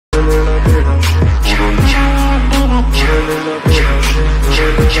Amazing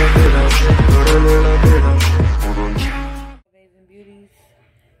beauties,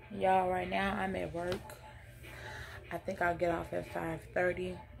 y'all. Right now I'm at work. I think I'll get off at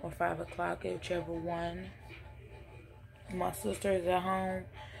 5:30 or 5 o'clock, whichever one. My sister is at home.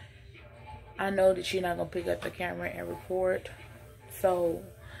 I know that she's not gonna pick up the camera and record, so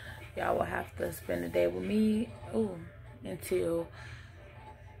y'all will have to spend the day with me until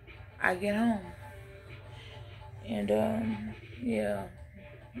I get home. And yeah,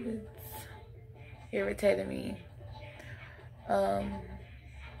 it's irritating me.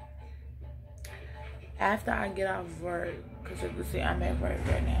 After I get off work, because you can see I'm at work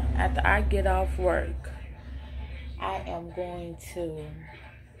right now. After I get off work, I am going to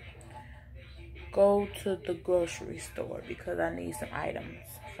go to the grocery store because I need some items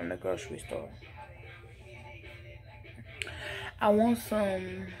from the grocery store. I want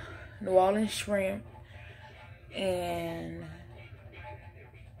some New Orleans shrimp and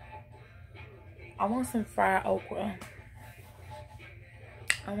I want some fried okra.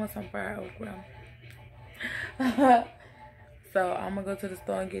 So I'm gonna go to the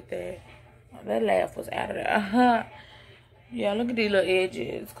store and get that. That laugh was out of there. Yeah, look at these little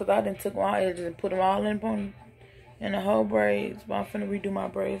edges, because I done took my edges and put them all in the whole braids. But I'm finna redo my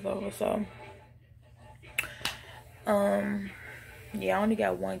braids over, so. Yeah, I only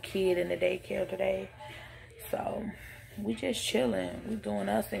got one kid in the daycare today. So, we just chilling. We doing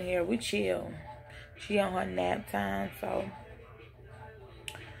us in here. We chill. She on her nap time, so.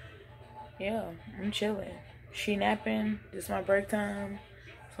 Yeah, I'm chilling. She napping. This is my break time.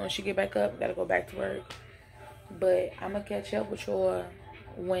 So when she get back up, gotta go back to work. But I'm gonna catch up with y'all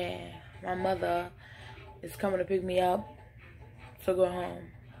when my mother is coming to pick me up to go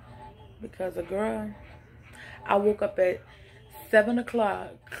home. Because a girl, I woke up at 7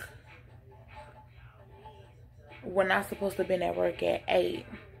 o'clock when I supposed to have been at work at 8.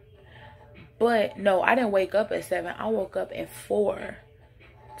 But no, I didn't wake up at 7. I woke up at 4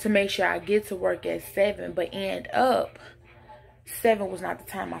 to make sure I get to work at 7. But end up, 7 was not the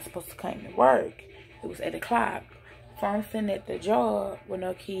time I was supposed to come to work. It was 8 o'clock. So I'm sitting at the job with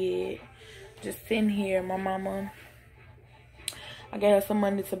no kid. Just sitting here. My mama, I gave her some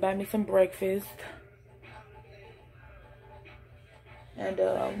money to buy me some breakfast.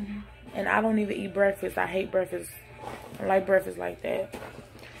 And I don't even eat breakfast. I hate breakfast. I like breakfast like that.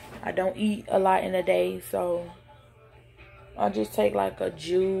 I don't eat a lot in a day, so I'll just take like a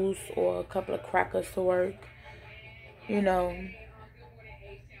juice or a couple of crackers to work, you know.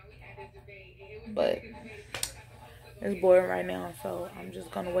 But it's boring right now, so I'm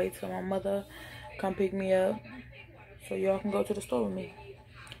just gonna wait till my mother come pick me up so y'all can go to the store with me.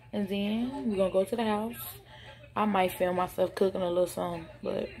 And then we're gonna go to the house. I might film myself cooking a little something,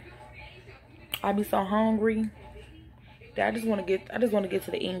 but I be so hungry that I just wanna get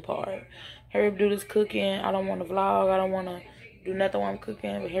to the eating part. Hurry up, do this cooking. I don't want to vlog. I don't want to do nothing while I'm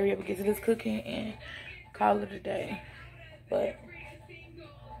cooking, but hurry up and get to this cooking and call it a day. But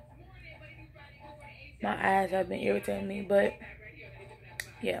my eyes have been irritating me, but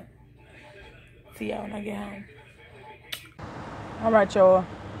yeah. See y'all when I get home. All right, y'all.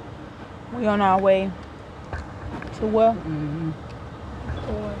 We on our way to what?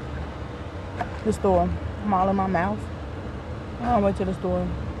 The store. I'm all in my mouth. I'm on my way to the store.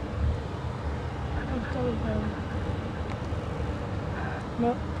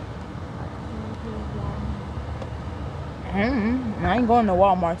 Yep. I ain't going to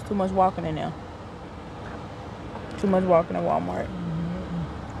Walmart. It's too much walking in there. Too much walking in Walmart.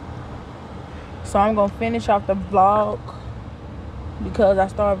 So I'm gonna finish off the vlog because I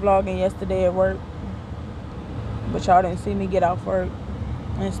started vlogging yesterday at work, but y'all didn't see me get off work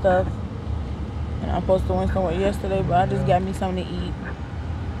and stuff. And I'm supposed to went somewhere yesterday, but I just got me something to eat.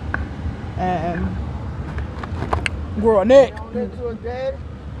 And grow a neck.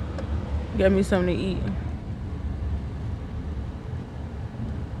 Got me something to eat.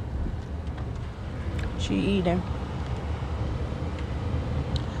 She eating.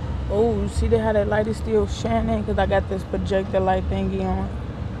 Oh, see how that light is still shining? Because I got this projector light thingy on.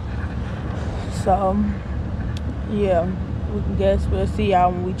 So, yeah. We can guess. We'll see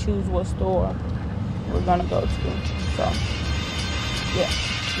y'all when we choose what store we're going to go to. So, yeah.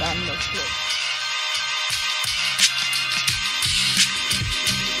 Y'all next clip.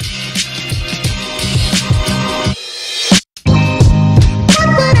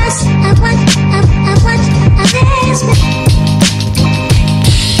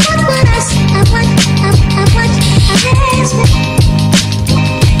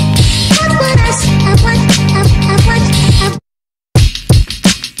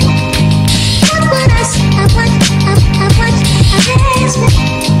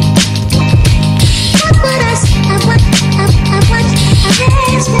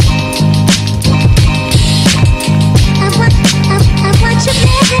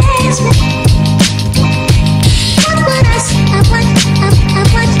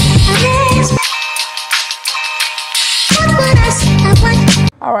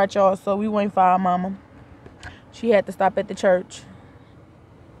 right, y'all. So we waiting for our mama. She had to stop at the church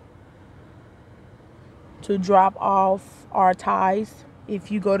to drop off our tithes.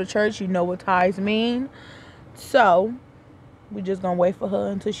 If you go to church, you know what tithes mean. So we just gonna wait for her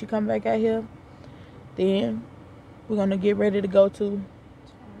until she come back out here. Then we're gonna get ready to go to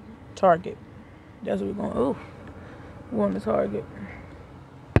Target. That's what we're going. Ooh, we're going to Target.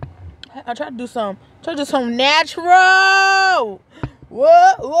 I tried to do some natural.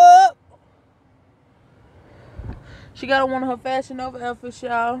 What? She got on one of her Fashion Nova outfits,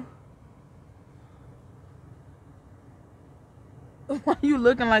 y'all. Why you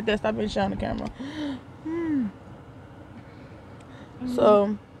looking like that? Stop being shy on the camera.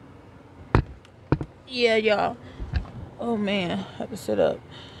 So, yeah, y'all. Oh, man. I have to sit up.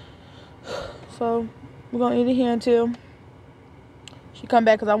 So, we're going to eat it here until she come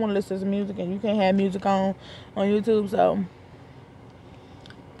back because I want to listen to some music. And you can't have music on YouTube. So,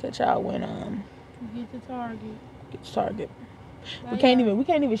 catch y'all when get to Target. Get to Target. We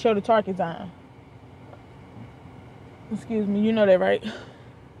can't even show the Target sign. Excuse me, you know that, right?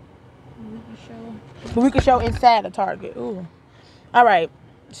 But we can show inside the Target. Ooh. All right.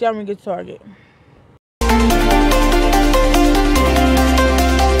 See how we get to Target.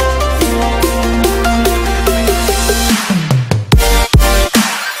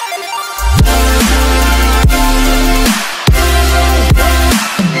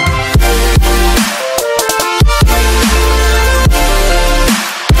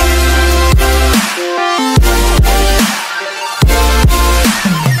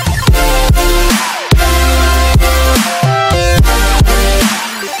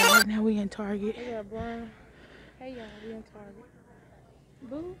 Target. Hey y'all, Brian. Hey y'all, we in Target.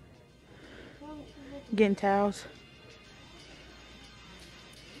 Boo. Getting towels.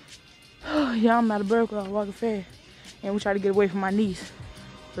 Y'all, I'm out of breath because I was walking fast. And we try to get away from my niece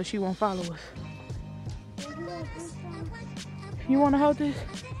so she won't follow us. You want to hold this?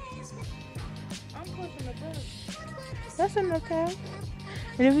 I'm pushing the button. That's enough towels.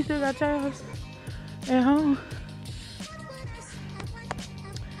 And if we still got towels at home.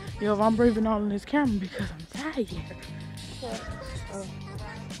 Yo, I'm breathing all in this camera because I'm tired. So,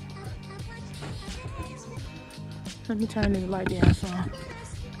 let me turn the light down some.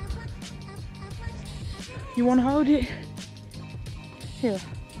 You want to hold it? Here.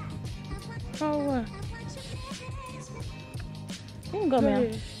 Oh, what? You can go,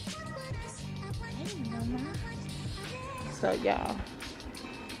 ma'am. So, y'all, I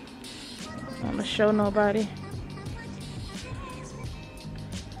don't want to show nobody.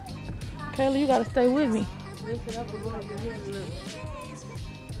 Kayla, you gotta stay with me. Lift it up a little bit here, look.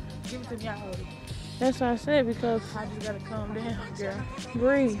 Give it to me, I hold it. That's what I said because I just gotta calm down, girl.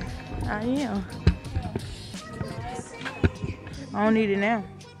 breathe. I am. I don't need it now.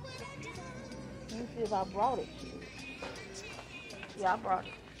 Let me see if I brought it. Yeah, I brought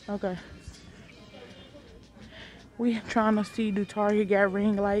it. Okay. We trying to see do Target got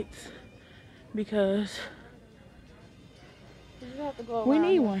ring lights because You have to go we around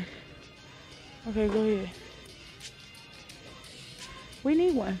need here. one. Okay, go ahead. We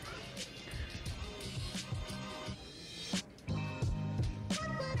need one.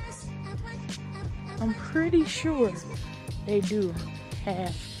 I'm pretty sure they do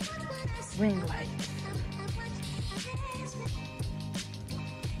have ring lights.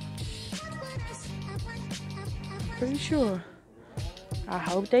 I'm pretty sure. I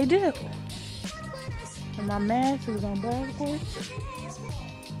hope they do. And my mask is on backwards.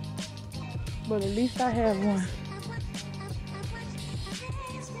 But at least I have one.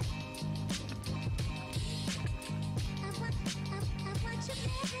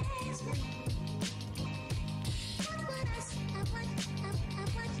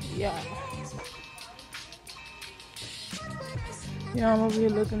 Yeah. Yeah, I'm over here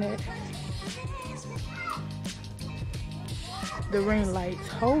looking at the ring lights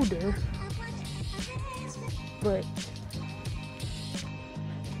holder. But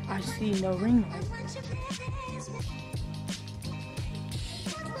I see no ring light.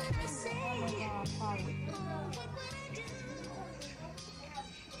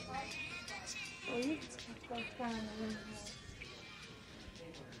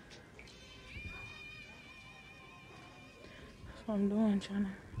 That's what I'm doing, trying to.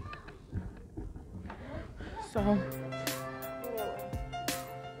 So,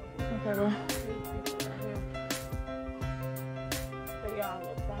 okay, go.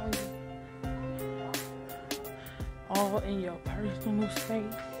 All in your personal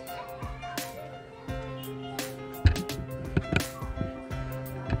space.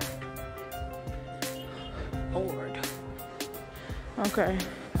 Lord. Okay.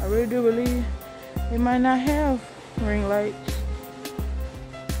 I really do believe they might not have ring lights.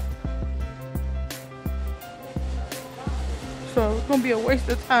 So it's gonna be a waste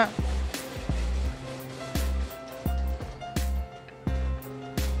of time.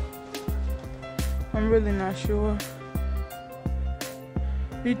 I'm really not sure.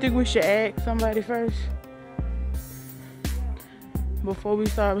 Do you think we should ask somebody first before we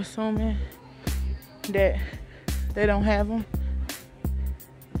start assuming that they don't have them?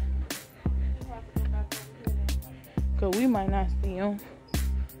 Cause we might not see them,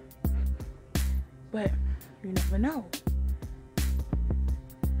 but you never know.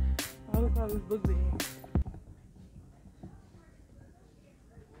 Oh, look at all these book bags.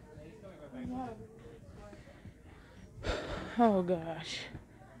 Oh gosh,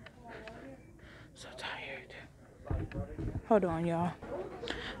 so tired. Hold on, y'all.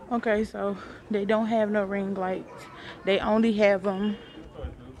 Okay, so they don't have no ring lights. They only have them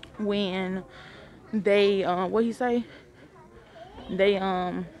when they what he say? They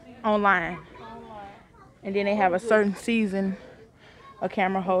online, and then they have a certain season, a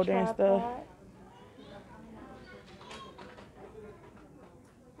camera holder and stuff.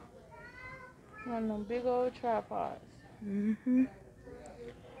 One of them big old tripods.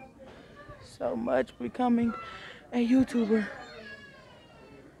 So much becoming a YouTuber.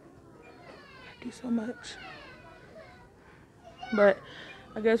 I do so much. But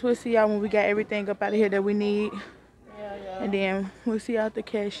I guess we'll see y'all when we got everything up out of here that we need. Yeah. And then we'll see y'all at the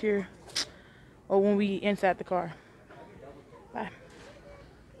cashier or when we inside the car. Bye.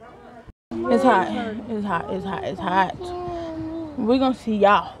 It's hot. It's hot. It's hot. It's hot. We're gonna see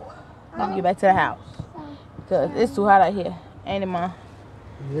y'all when we get back to the house. Cause it's too hot out here. Ain't it, Mom?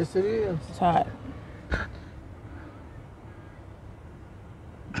 Yes, it is. It's hot.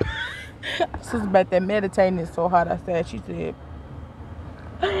 Sister back there meditating. It's so hot outside. She said.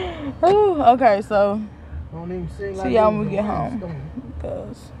 Ooh, okay, so see y'all when we get home.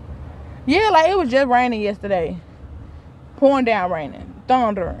 Cause yeah, like it was just raining yesterday, pouring down raining,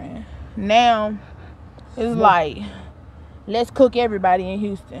 thundering. Now it's like let's cook everybody in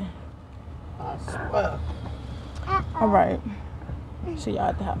Houston. I swear. All right, see y'all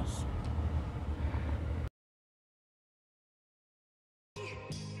at the house.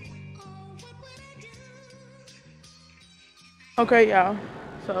 Okay, y'all.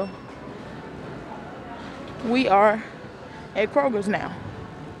 So we are at Kroger's now.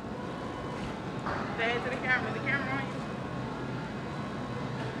 Say it to the camera. The camera on you.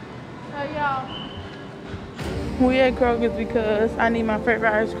 So y'all, we at Kroger's because I need my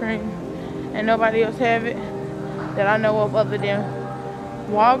favorite ice cream and nobody else have it that I know of other than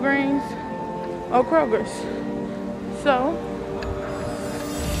Walgreens or Kroger's. So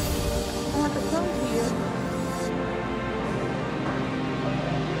I want to come here.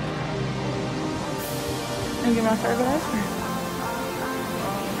 And get my favorite ice cream.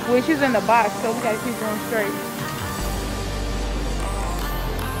 Which is in the box, so we gotta keep going straight.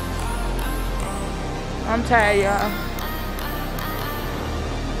 I'm tired, y'all.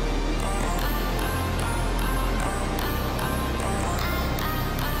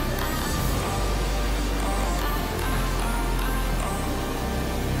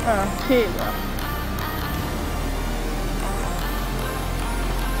 Here you go.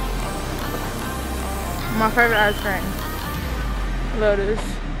 My favorite ice cream. Love this.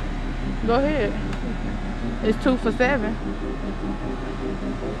 Go ahead. It's 2 for $7.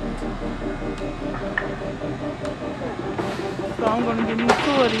 So I'm gonna give me 2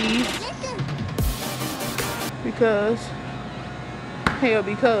 of these because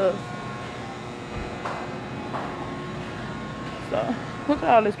so look at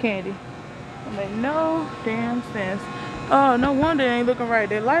all this candy. It make no damn sense. Oh, no wonder it ain't looking right.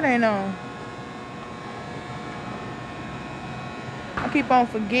 That light ain't on. I keep on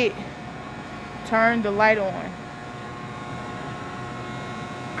forget. Turn the light on.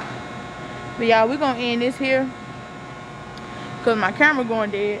 But y'all, we're gonna end this here because my camera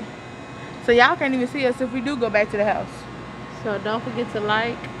going dead. So y'all can't even see us if we do go back to the house. So don't forget to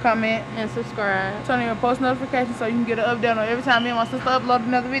like, comment, and subscribe. Turn on your post notifications so you can get an update on every time me and my sister upload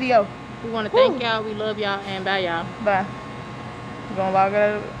another video. We want to thank y'all. We love y'all, and bye y'all. Bye. We're gonna log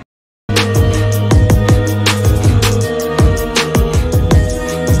out of it.